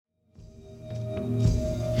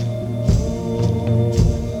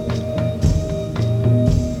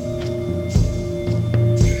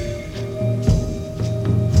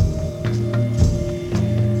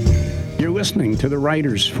to the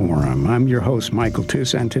Writers Forum. I'm your host, Michael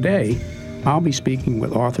Tusa, and today I'll be speaking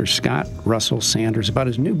with author Scott Russell Sanders about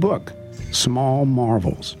his new book, Small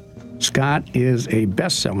Marvels. Scott is a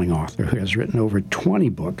best-selling author who has written over 20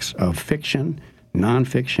 books of fiction,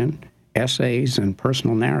 nonfiction, essays, and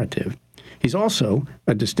personal narrative. He's also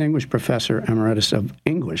a distinguished professor emeritus of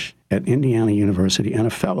English at Indiana University and a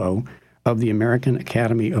fellow of the American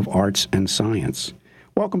Academy of Arts and Science.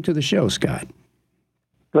 Welcome to the show, Scott.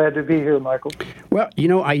 Glad to be here, Michael. Well, you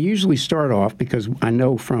know, I usually start off because I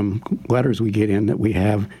know from letters we get in that we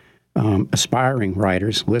have aspiring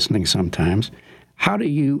writers listening sometimes. How do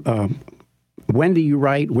you, when do you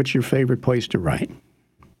write? What's your favorite place to write?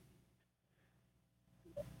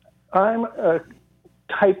 I'm a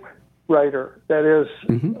typewriter. That is,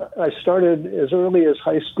 I started as early as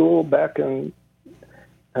high school back in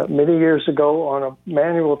many years ago on a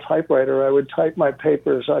manual typewriter. I would type my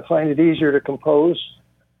papers. I find it easier to compose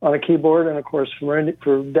on a keyboard, and of course,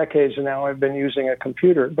 for decades now, I've been using a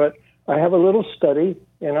computer. But I have a little study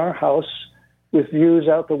in our house with views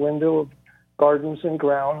out the window of gardens and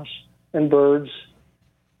grounds and birds.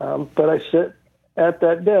 But I sit at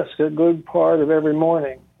that desk a good part of every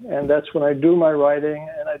morning, and that's when I do my writing,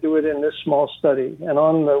 and I do it in this small study. And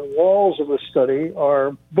on the walls of the study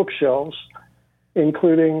are bookshelves,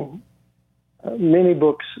 including many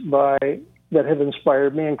books that have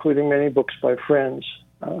inspired me, including many books by friends.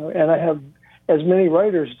 And I have, as many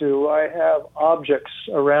writers do, I have objects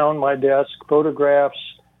around my desk, photographs,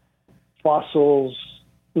 fossils,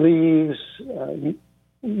 leaves,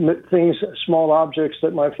 things, small objects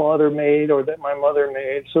that my father made or that my mother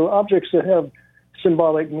made. So objects that have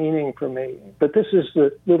symbolic meaning for me. But this is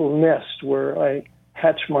the little nest where I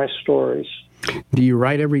hatch my stories. Do you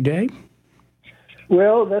write every day?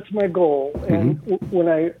 Well, that's my goal. And when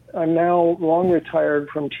I'm now long retired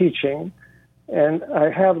from teaching, and I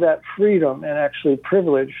have that freedom and actually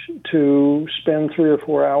privilege to spend 3 or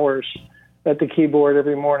 4 hours at the keyboard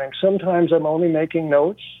every morning. Sometimes I'm only making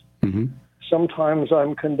notes. Sometimes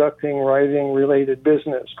I'm conducting writing-related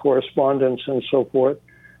business, correspondence, and so forth.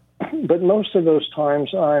 But most of those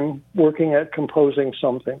times I'm working at composing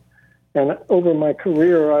something. And over my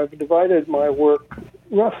career, I've divided my work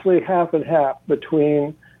roughly half and half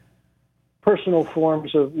between personal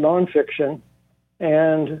forms of nonfiction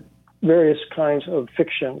and various kinds of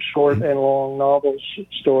fiction, short and long novels,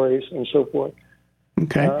 stories, and so forth.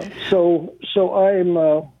 Okay. So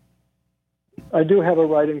I do have a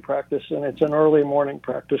writing practice, and it's an early morning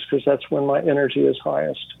practice because that's when my energy is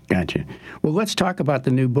highest. Gotcha. Well, let's talk about the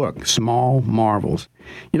new book, Small Marvels.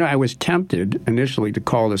 You know, I was tempted initially to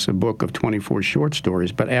call this a book of 24 short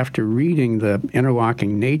stories, but after reading the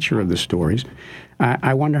interlocking nature of the stories,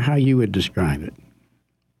 I wonder how you would describe it.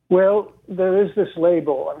 Well, there is this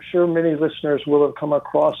label. I'm sure many listeners will have come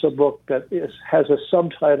across a book that has a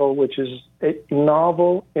subtitle, which is a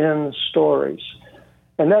novel in stories.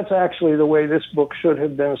 And that's actually the way this book should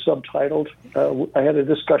have been subtitled. I had a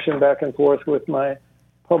discussion back and forth with my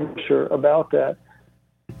publisher about that.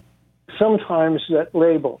 Sometimes that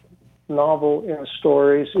label, novel in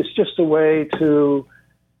stories, is just a way to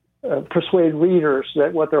persuade readers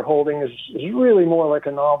that what they're holding is really more like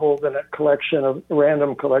a novel than a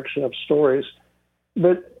random collection of stories.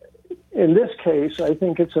 But in this case, I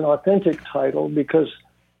think it's an authentic title because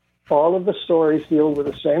all of the stories deal with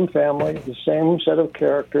the same family, the same set of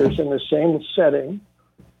characters, in the same setting,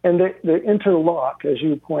 and they interlock, as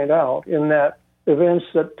you point out, in that events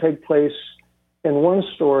that take place in one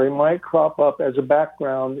story might crop up as a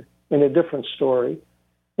background in a different story,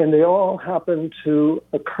 and they all happen to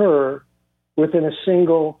occur within a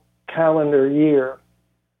single calendar year,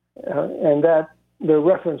 and that there are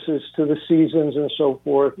references to the seasons and so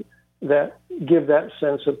forth that give that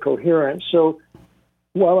sense of coherence. So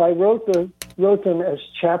while I wrote them as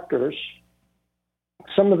chapters,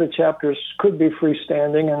 some of the chapters could be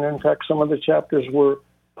freestanding, and in fact, some of the chapters were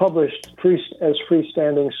published as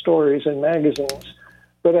freestanding stories in magazines.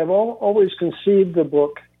 But I've always conceived the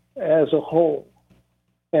book as a whole,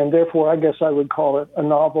 and therefore I guess I would call it a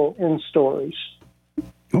novel in stories.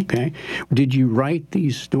 Okay. Did you write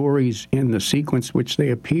these stories in the sequence which they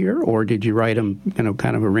appear, or did you write them,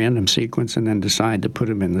 kind of a random sequence and then decide to put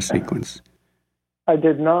them in the sequence? I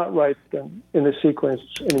did not write them in the sequence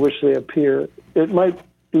in which they appear. It might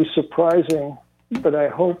be surprising, but I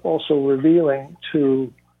hope also revealing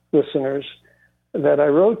to listeners that I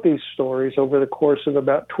wrote these stories over the course of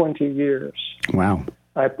about 20 years. Wow.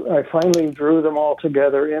 I finally drew them all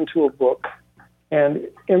together into a book and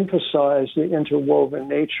emphasized the interwoven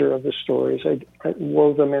nature of the stories. I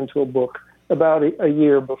wove them into a book about a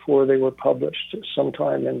year before they were published,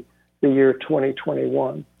 sometime in the year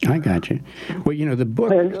 2021. I got you. Well, the book...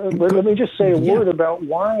 But let me just say a word about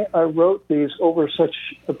why I wrote these over such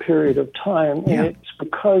a period of time. And it's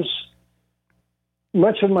because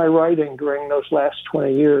much of my writing during those last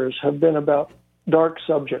 20 years have been about dark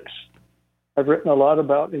subjects. I've written a lot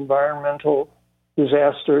about environmental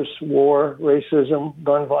disasters, war, racism,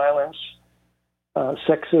 gun violence,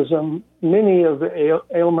 sexism, many of the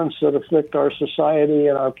ailments that afflict our society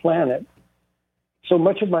and our planet. So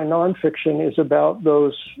much of my nonfiction is about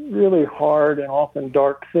those really hard and often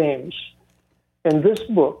dark themes. And this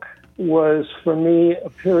book was, for me, a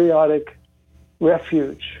periodic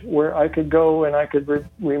refuge where I could go and I could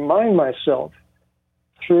remind myself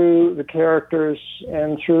through the characters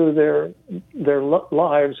and through their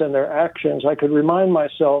lives and their actions, I could remind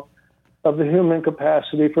myself of the human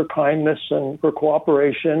capacity for kindness and for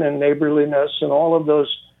cooperation and neighborliness and all of those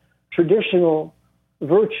traditional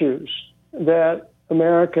virtues that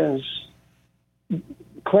Americans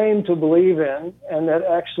claim to believe in and that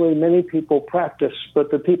actually many people practice,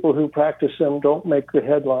 but the people who practice them don't make the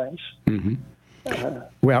headlines. Mm-hmm.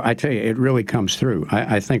 Well, I tell you, it really comes through.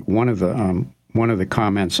 I think one of the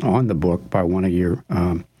comments on the book by one of your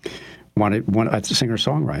it's a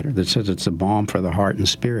singer-songwriter that says it's a balm for the heart and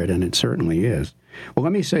spirit, and it certainly is. Well,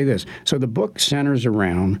 let me say this. So the book centers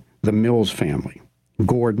around the Mills family,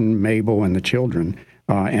 Gordon, Mabel, and the children,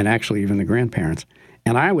 and actually even the grandparents.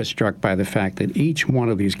 And I was struck by the fact that each one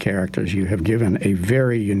of these characters you have given a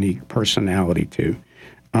very unique personality to.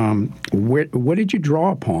 What did you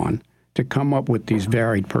draw upon to come up with these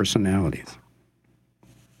varied personalities?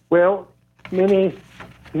 Well, many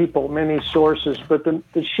people, many sources, but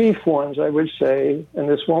the chief ones, I would say, and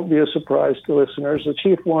this won't be a surprise to listeners, the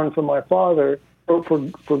chief one for my father, or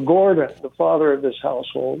for Gordon, the father of this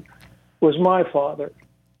household, was my father.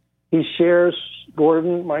 He shares,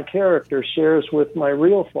 Gordon, my character, shares with my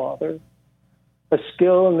real father a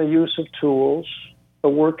skill in the use of tools, a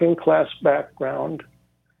working class background,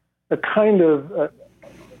 a kind of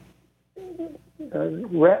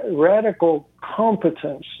radical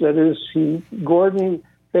competence. That is, Gordon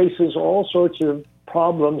faces all sorts of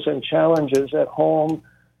problems and challenges at home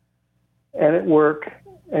and at work,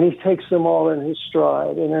 and he takes them all in his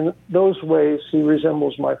stride. And in those ways, he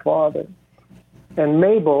resembles my father. And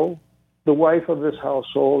Mabel, the wife of this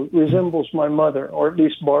household, resembles my mother, or at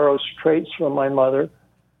least borrows traits from my mother,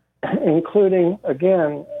 including,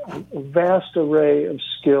 again, a vast array of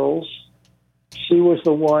skills. She was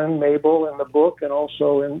the one, Mabel, in the book, and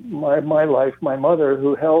also in my life, my mother,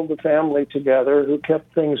 who held the family together, who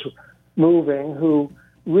kept things moving, who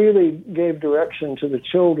really gave direction to the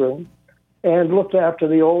children, and looked after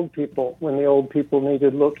the old people when the old people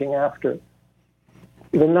needed looking after.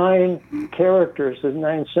 The 9 characters, the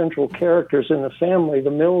 9 central characters in the family,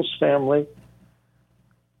 the Mills family,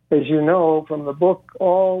 as you know from the book,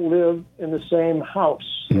 all live in the same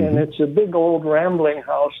house. Mm-hmm. And it's a big old rambling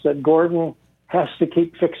house that Gordon has to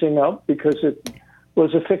keep fixing up because it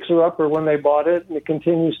was a fixer-upper when they bought it, and it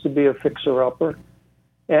continues to be a fixer-upper.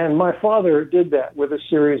 And my father did that with a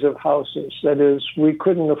series of houses. That is, we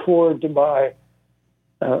couldn't afford to buy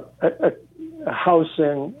a house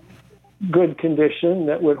in good condition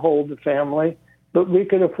that would hold the family, but we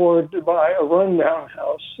could afford to buy a rundown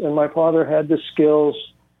house, and my father had the skills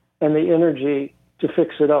and the energy to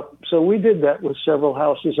fix it up. So we did that with several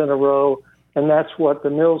houses in a row, and that's what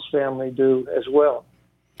the Mills family do as well.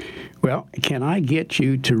 Well, can I get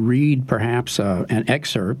you to read perhaps an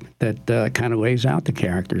excerpt that kind of lays out the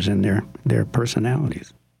characters and their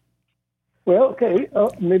personalities? Well, okay,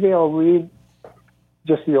 maybe I'll read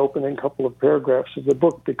just the opening couple of paragraphs of the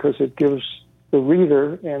book because it gives the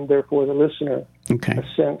reader and therefore the listener a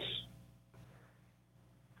sense.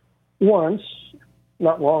 Once,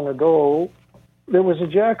 not long ago, there was a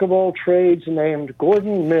jack of all trades named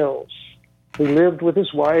Gordon Mills. He lived with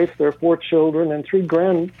his wife, their 4 children, and 3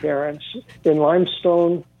 grandparents in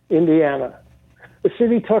Limestone, Indiana, a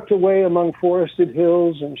city tucked away among forested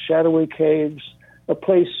hills and shadowy caves, a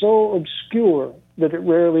place so obscure that it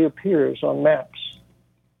rarely appears on maps.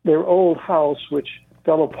 Their old house, which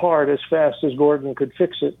fell apart as fast as Gordon could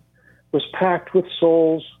fix it, was packed with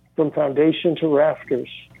souls from foundation to rafters.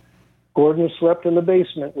 Gordon slept in the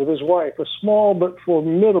basement with his wife, a small but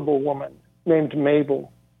formidable woman named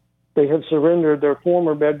Mabel. They had surrendered their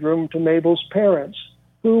former bedroom to Mabel's parents,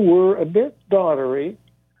 who were a bit daughtery,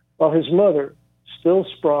 while his mother, still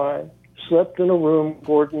spry, slept in a room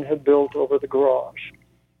Gordon had built over the garage.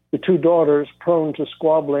 The 2 daughters, prone to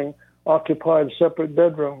squabbling, occupied separate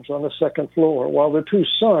bedrooms on the 2nd floor, while the 2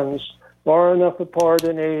 sons, far enough apart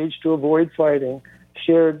in age to avoid fighting,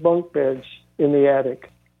 shared bunk beds in the attic.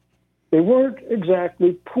 They weren't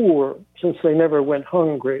exactly poor, since they never went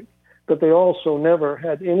hungry, but they also never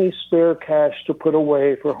had any spare cash to put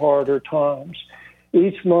away for harder times.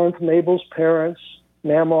 Each month, Mabel's parents,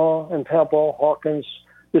 Mama and Papa Hawkins,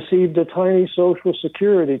 received a tiny Social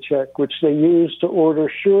Security check, which they used to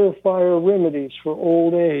order surefire remedies for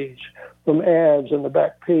old age from ads in the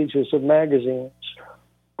back pages of magazines.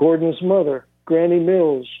 Gordon's mother, Granny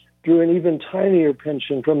Mills, drew an even tinier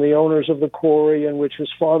pension from the owners of the quarry in which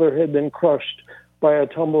his father had been crushed by a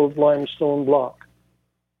tumbled limestone block.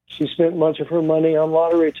 She spent much of her money on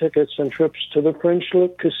lottery tickets and trips to the French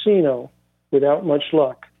Lick Casino without much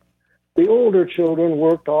luck. The older children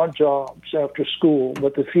worked odd jobs after school,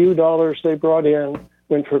 but the few dollars they brought in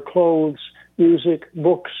went for clothes, music,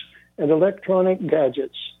 books, and electronic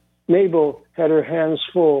gadgets. Mabel had her hands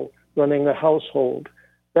full running the household.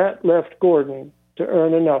 That left Gordon to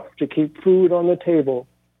earn enough to keep food on the table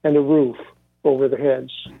and a roof over their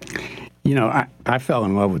heads. You know, I fell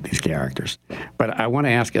in love with these characters, but I want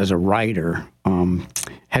to ask, as a writer,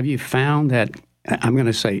 have you found that, I'm going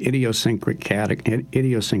to say, idiosyncratic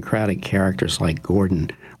characters like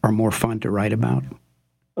Gordon are more fun to write about?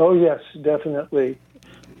 Oh, yes, definitely.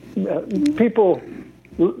 People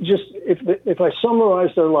just, if I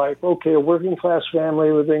summarize their life, okay, a working class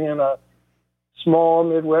family living in a small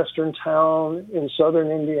Midwestern town in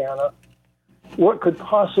southern Indiana, what could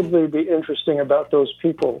possibly be interesting about those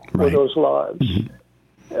people or those lives?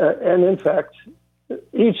 Mm-hmm. And in fact,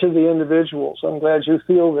 each of the individuals, I'm glad you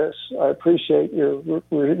feel this, I appreciate your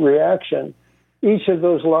reaction. Each of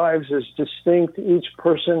those lives is distinct. Each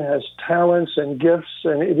person has talents and gifts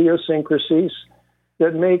and idiosyncrasies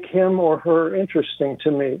that make him or her interesting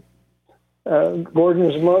to me.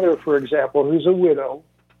 Gordon's mother, for example, who's a widow,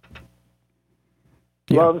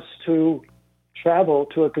 loves to travel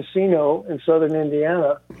to a casino in southern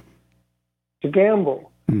Indiana to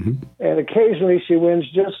gamble. Mm-hmm. And occasionally she wins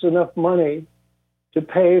just enough money to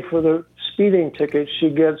pay for the speeding ticket she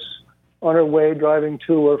gets on her way driving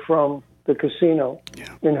to or from the casino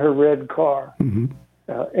in her red car. Mm-hmm.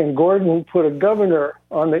 And Gordon put a governor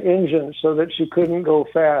on the engine so that she couldn't go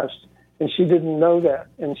fast, and she didn't know that.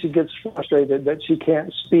 And she gets frustrated that she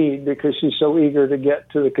can't speed because she's so eager to get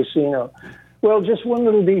to the casino. Well, just one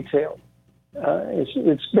little detail.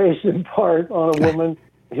 It's based in part on a woman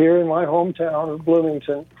here in my hometown of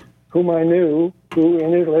Bloomington, whom I knew, who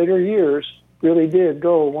in her later years really did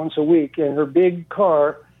go once a week in her big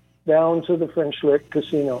car down to the French Lick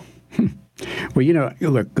Casino. Well, you know,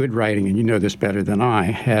 look, good writing, and you know this better than I,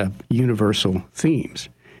 have universal themes.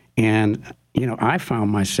 And, you know, I found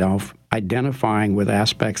myself identifying with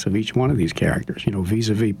aspects of each one of these characters, you know,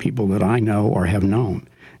 vis-a-vis people that I know or have known.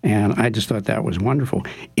 And I just thought that was wonderful.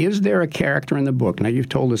 Is there a character in the book, now you've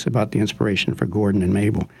told us about the inspiration for Gordon and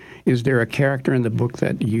Mabel, is there a character in the book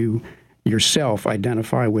that you yourself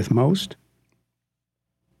identify with most?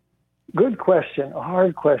 Good question, a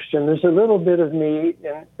hard question. There's a little bit of me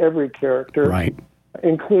in every character, right,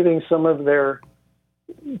 including some of their,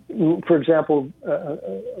 for example,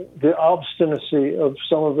 the obstinacy of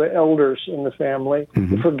some of the elders in the family,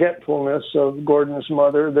 mm-hmm. the forgetfulness of Gordon's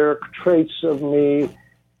mother. There are traits of me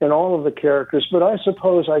in all of the characters, but I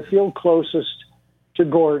suppose I feel closest to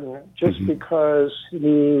Gordon just mm-hmm. because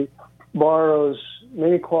he borrows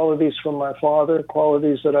many qualities from my father,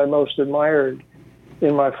 qualities that I most admired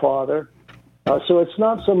in my father. So it's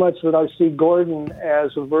not so much that I see Gordon as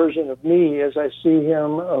a version of me as I see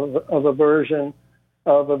him of a version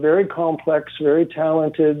of a very complex, very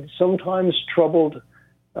talented, sometimes troubled,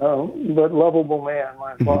 but lovable man,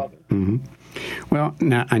 my father. Mm-hmm. Well,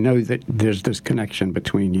 now I know that there's this connection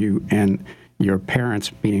between you and your parents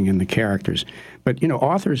being in the characters. But, you know,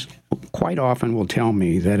 authors quite often will tell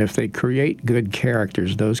me that if they create good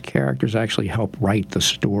characters, those characters actually help write the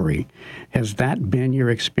story. Has that been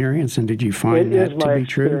your experience, and did you find that to be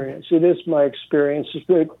true? It is my experience.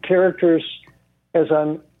 The characters, as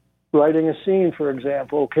I'm writing a scene, for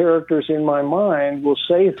example, characters in my mind will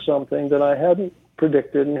say something that I hadn't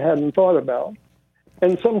predicted and hadn't thought about.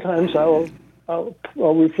 And sometimes I'll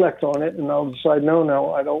reflect on it, and I'll decide,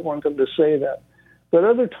 no, I don't want them to say that. But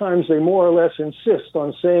other times they more or less insist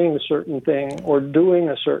on saying a certain thing or doing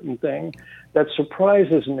a certain thing that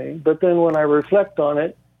surprises me. But then when I reflect on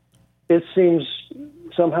it, it seems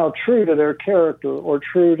somehow true to their character or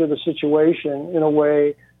true to the situation in a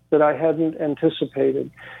way that I hadn't anticipated.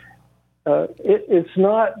 It's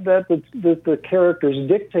not that the characters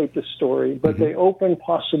dictate the story, but mm-hmm. they open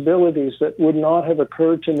possibilities that would not have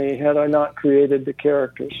occurred to me had I not created the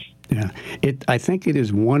characters. Yeah, I think it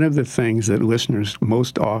is one of the things that listeners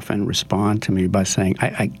most often respond to me by saying,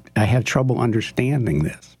 I have trouble understanding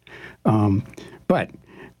this. But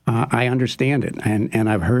I understand it, and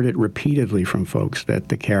I've heard it repeatedly from folks that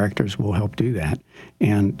the characters will help do that,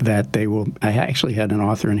 and that they will. I actually had an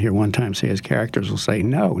author in here one time say his characters will say,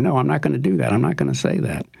 "No, I'm not going to do that. I'm not going to say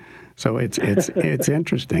that." So it's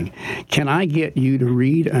interesting. Can I get you to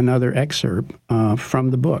read another excerpt from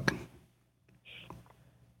the book?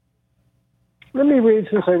 Let me read,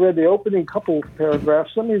 since I read the opening couple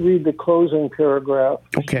paragraphs, let me read the closing paragraph.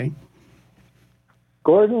 Okay.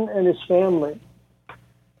 Gordon and his family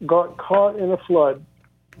got caught in a flood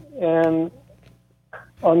and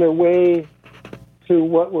on their way to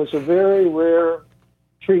what was a very rare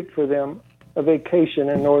treat for them, a vacation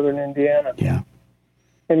in northern Indiana. Yeah.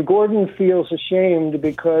 And Gordon feels ashamed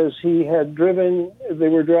because they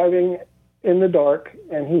were driving in the dark,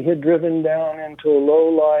 and he had driven down into a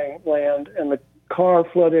low-lying land, and the car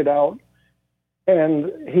flooded out, and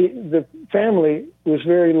the family was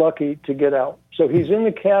very lucky to get out. So he's in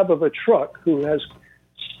the cab of a truck who has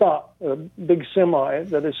stopped, a big semi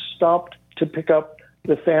that has stopped to pick up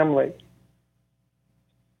the family.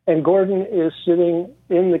 And Gordon is sitting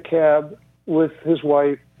in the cab with his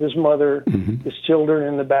wife, his mother, his children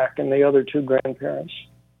in the back, and the other two grandparents.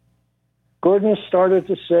 Gordon started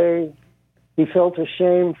to say he felt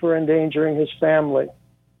ashamed for endangering his family.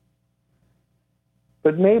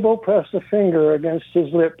 But Mabel pressed a finger against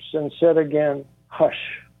his lips and said again,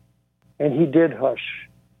 "Hush." And he did hush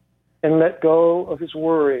and let go of his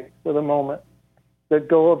worry for the moment, let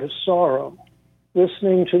go of his sorrow,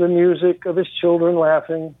 listening to the music of his children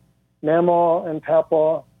laughing, Mama and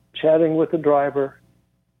Papa chatting with the driver,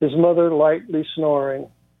 his mother lightly snoring,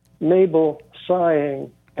 Mabel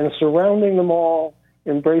sighing, and surrounding them all,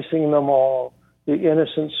 embracing them all, the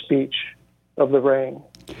innocent speech of the rain.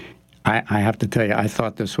 I have to tell you, I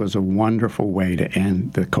thought this was a wonderful way to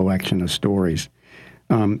end the collection of stories.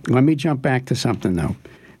 Let me jump back to something, though.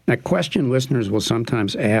 A question listeners will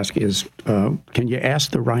sometimes ask is, can you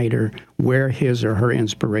ask the writer where his or her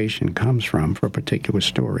inspiration comes from for a particular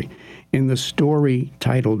story? In the story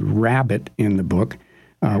titled Rabbit in the book,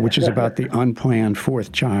 which is about the unplanned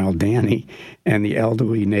fourth child, Danny, and the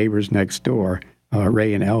elderly neighbors next door,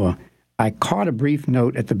 Ray and Ella, I caught a brief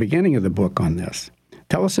note at the beginning of the book on this.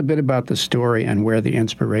 Tell us a bit about the story and where the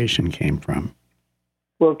inspiration came from.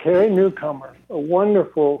 Well, Carrie Newcomer, a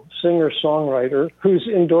wonderful singer-songwriter whose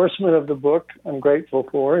endorsement of the book I'm grateful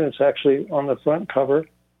for, and it's actually on the front cover.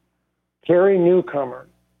 Carrie Newcomer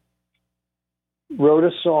wrote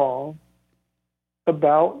a song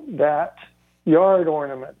about that yard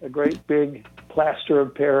ornament, a great big plaster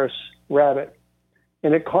of Paris rabbit.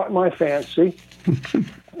 And it caught my fancy,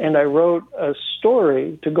 and I wrote a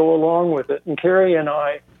story to go along with it. And Carrie and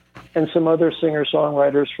I and some other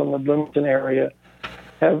singer-songwriters from the Bloomington area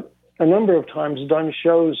have a number of times done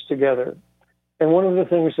shows together. And one of the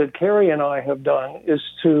things that Carrie and I have done is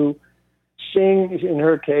to sing, in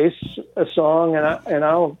her case, a song, and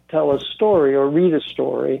I'll tell a story or read a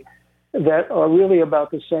story that are really about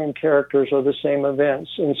the same characters or the same events.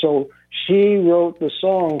 And so she wrote the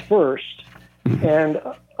song first, and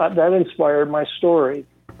that inspired my story.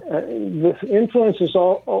 The influence has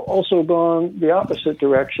also gone the opposite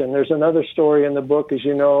direction. There's another story in the book, as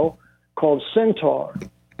you know, called Centaur,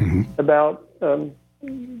 about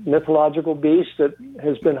mythological beast that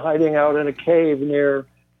has been hiding out in a cave near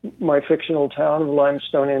my fictional town of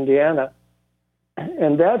Limestone, Indiana.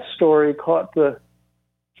 And that story caught the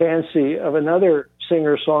fancy of another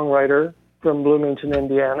singer-songwriter from Bloomington,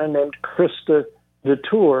 Indiana, named Krista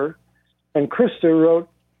DeTour. And Krista wrote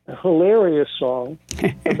a hilarious song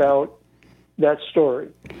about that story.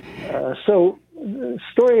 So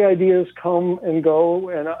story ideas come and go,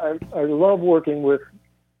 and I love working with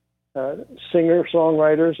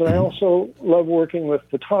singer-songwriters, and I also love working with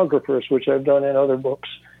photographers, which I've done in other books.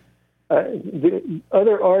 The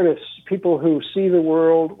other artists, people who see the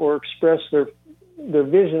world or express their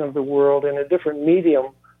vision of the world in a different medium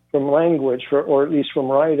from language, or at least from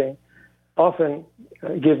writing, often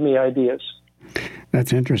give me ideas.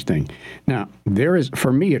 That's interesting. Now, there is,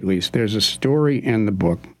 for me at least, there's a story in the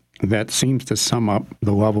book that seems to sum up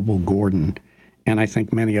the lovable Gordon, and I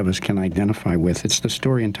think many of us can identify with. It's the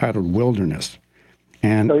story entitled Wilderness.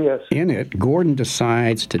 And in it, Gordon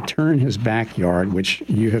decides to turn his backyard, which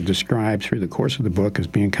you have described through the course of the book as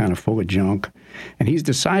being kind of full of junk, and he's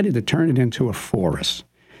decided to turn it into a forest.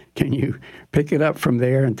 Can you pick it up from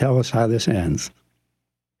there and tell us how this ends?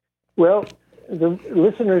 Well, the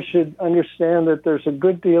listeners should understand that there's a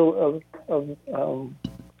good deal of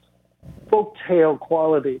folk tale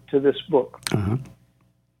quality to this book.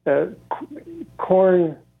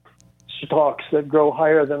 Corn stalks that grow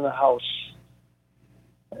higher than the house,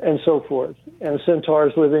 and so forth, and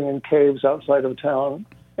centaurs living in caves outside of town.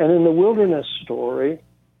 And in the wilderness story,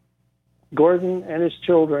 Gordon and his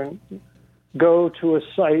children go to a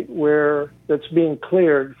site that's being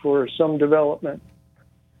cleared for some development.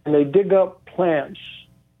 And they dig up plants,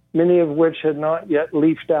 many of which had not yet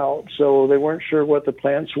leafed out, so they weren't sure what the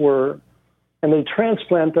plants were. And they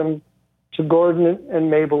transplant them to Gordon and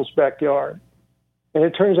Mabel's backyard. And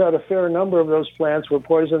it turns out a fair number of those plants were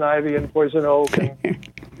poison ivy and poison oak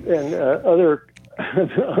and other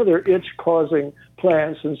itch-causing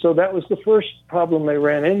plants. And so that was the first problem they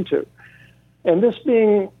ran into. And this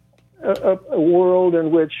being a world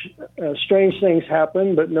in which strange things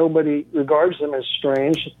happen, but nobody regards them as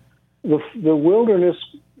strange, the wilderness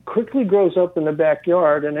quickly grows up in the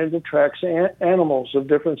backyard, and it attracts animals of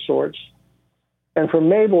different sorts. And for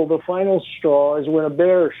Mabel, the final straw is when a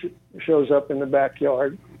bear shows up in the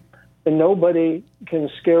backyard, and nobody can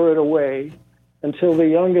scare it away until the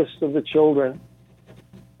youngest of the children,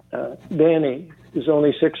 Danny, who's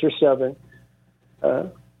only 6 or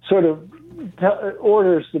 7, sort of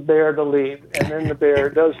orders the bear to leave, and then the bear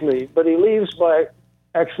does leave. But he leaves by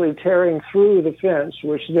actually tearing through the fence,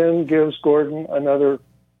 which then gives Gordon another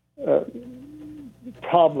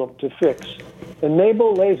problem to fix. And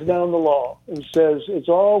Mabel lays down the law and says it's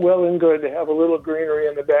all well and good to have a little greenery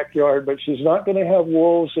in the backyard, but she's not going to have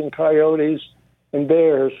wolves and coyotes and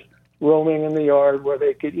bears roaming in the yard where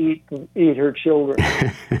they could eat her children.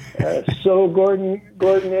 So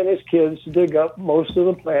Gordon and his kids dig up most of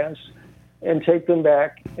the plants and take them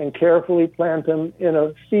back and carefully plant them in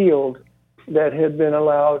a field that had been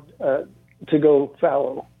allowed to go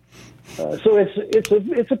fallow. So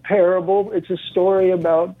it's a parable. It's a story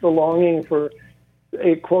about the longing for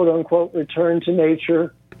a quote-unquote return to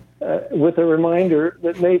nature, with a reminder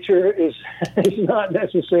that nature is not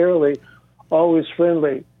necessarily always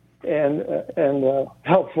friendly and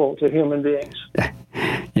helpful to human beings.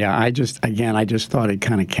 Yeah, I just thought it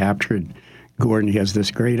kind of captured Gordon. He has this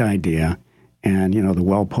great idea, and the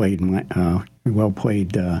well played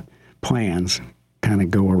plans kind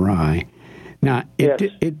of go awry. Now,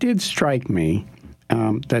 it did strike me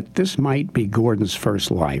that this might be Gordon's first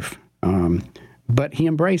life, but he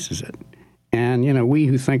embraces it. And, we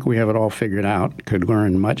who think we have it all figured out could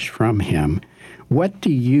learn much from him. What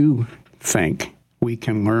do you think we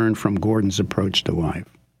can learn from Gordon's approach to life?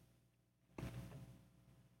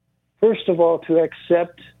 First of all, to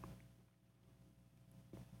accept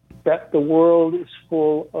that the world is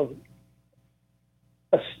full of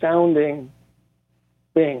astounding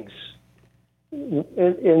things. In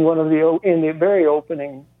the very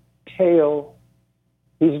opening tale,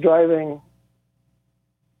 he's driving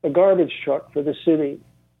a garbage truck for the city,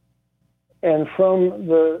 and from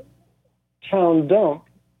the town dump,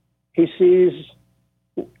 he sees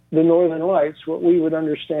the Northern Lights, what we would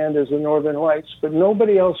understand as the Northern Lights, but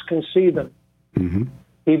nobody else can see them. Mm-hmm.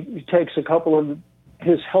 He takes a couple of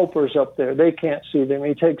his helpers up there. They can't see them.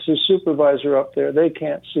 He takes his supervisor up there. They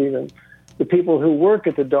can't see them. The people who work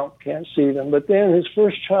at the dump can't see them. But then his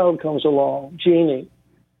first child comes along, Jeannie.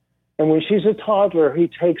 And when she's a toddler, he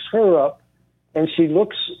takes her up, and she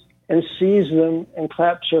looks and sees them and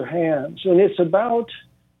claps her hands. And it's about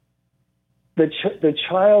the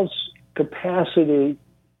child's capacity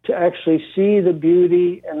to actually see the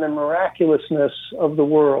beauty and the miraculousness of the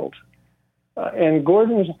world. And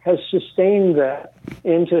Gordon has sustained that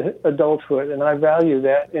into adulthood, and I value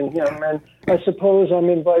that in him. And I suppose I'm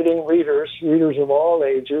inviting readers of all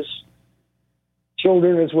ages,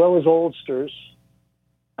 children as well as oldsters,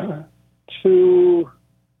 to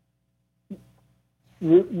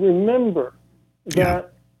remember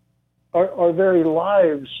that our very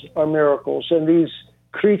lives are miracles, and these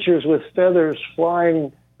creatures with feathers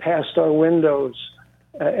flying past our windows,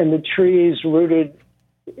 and the trees rooted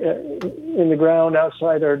in the ground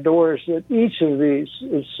outside our doors, that each of these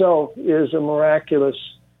itself is a miraculous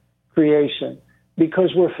creation.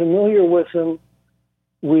 Because we're familiar with them,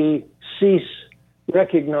 we cease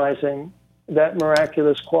recognizing that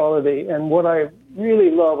miraculous quality. And what I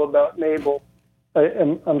really love about what I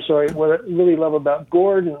really love about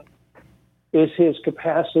Gordon is his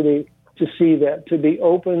capacity to see that, to be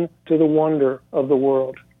open to the wonder of the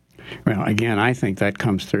world. Well, again, I think that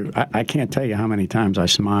comes through. I can't tell you how many times I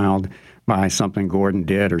smiled by something Gordon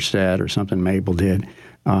did or said or something Mabel did,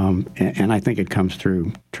 and I think it comes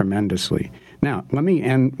through tremendously. Now, let me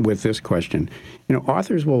end with this question.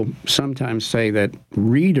 Authors will sometimes say that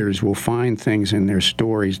readers will find things in their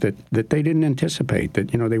stories that they didn't anticipate,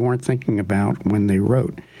 that, they weren't thinking about when they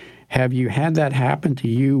wrote. Have you had that happen to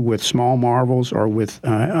you with Small Marvels or with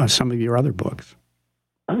some of your other books?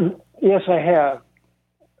 Yes, I have.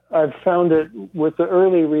 I've found it with the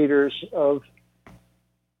early readers of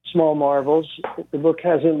Small Marvels. The book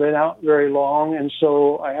hasn't been out very long, and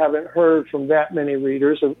so I haven't heard from that many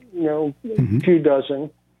readers, a few dozen.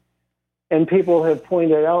 And people have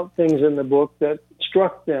pointed out things in the book that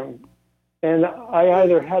struck them. And I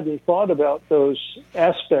either hadn't thought about those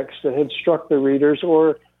aspects that had struck the readers,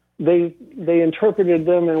 or they interpreted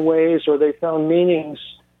them in ways, or they found meanings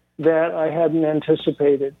that I hadn't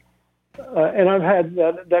anticipated. And I've had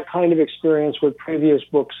that kind of experience with previous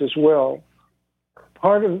books as well.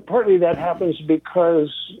 Partly that happens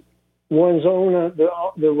because one's own,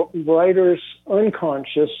 the writer's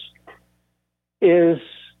unconscious is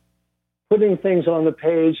putting things on the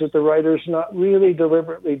page that the writer's not really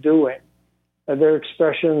deliberately doing. They're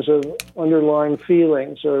expressions of underlying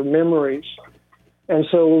feelings or memories. And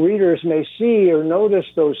so readers may see or notice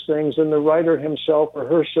those things, and the writer himself or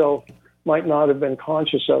herself might not have been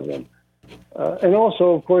conscious of them. And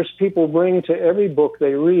also, of course, people bring to every book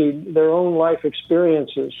they read their own life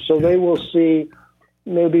experiences. So they will see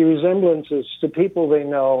maybe resemblances to people they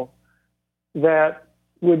know that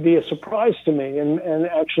would be a surprise to me, and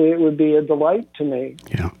actually it would be a delight to me.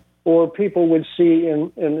 Yeah. Or people would see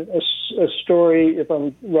in a story, if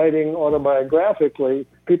I'm writing autobiographically,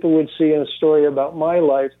 people would see in a story about my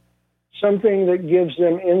life something that gives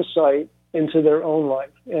them insight into their own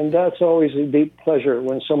life. And that's always a deep pleasure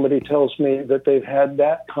when somebody tells me that they've had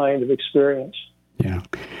that kind of experience. Yeah.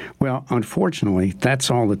 Well, unfortunately,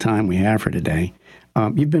 that's all the time we have for today.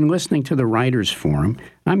 You've been listening to the Writers Forum.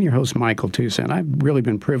 I'm your host, Michael Toussaint. I've really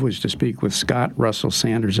been privileged to speak with Scott Russell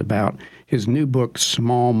Sanders about his new book,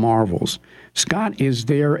 Small Marvels. Scott, is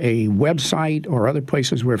there a website or other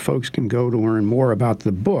places where folks can go to learn more about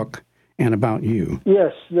the book and about you?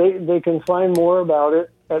 Yes, they can find more about it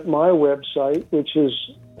at my website, which is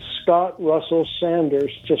Scott Russell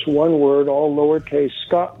Sanders, just one word, all lowercase,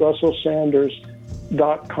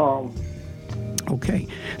 scottrussellsanders.com. Okay.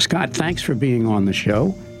 Scott, thanks for being on the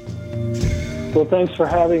show. Well, thanks for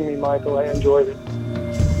having me, Michael. I enjoyed it.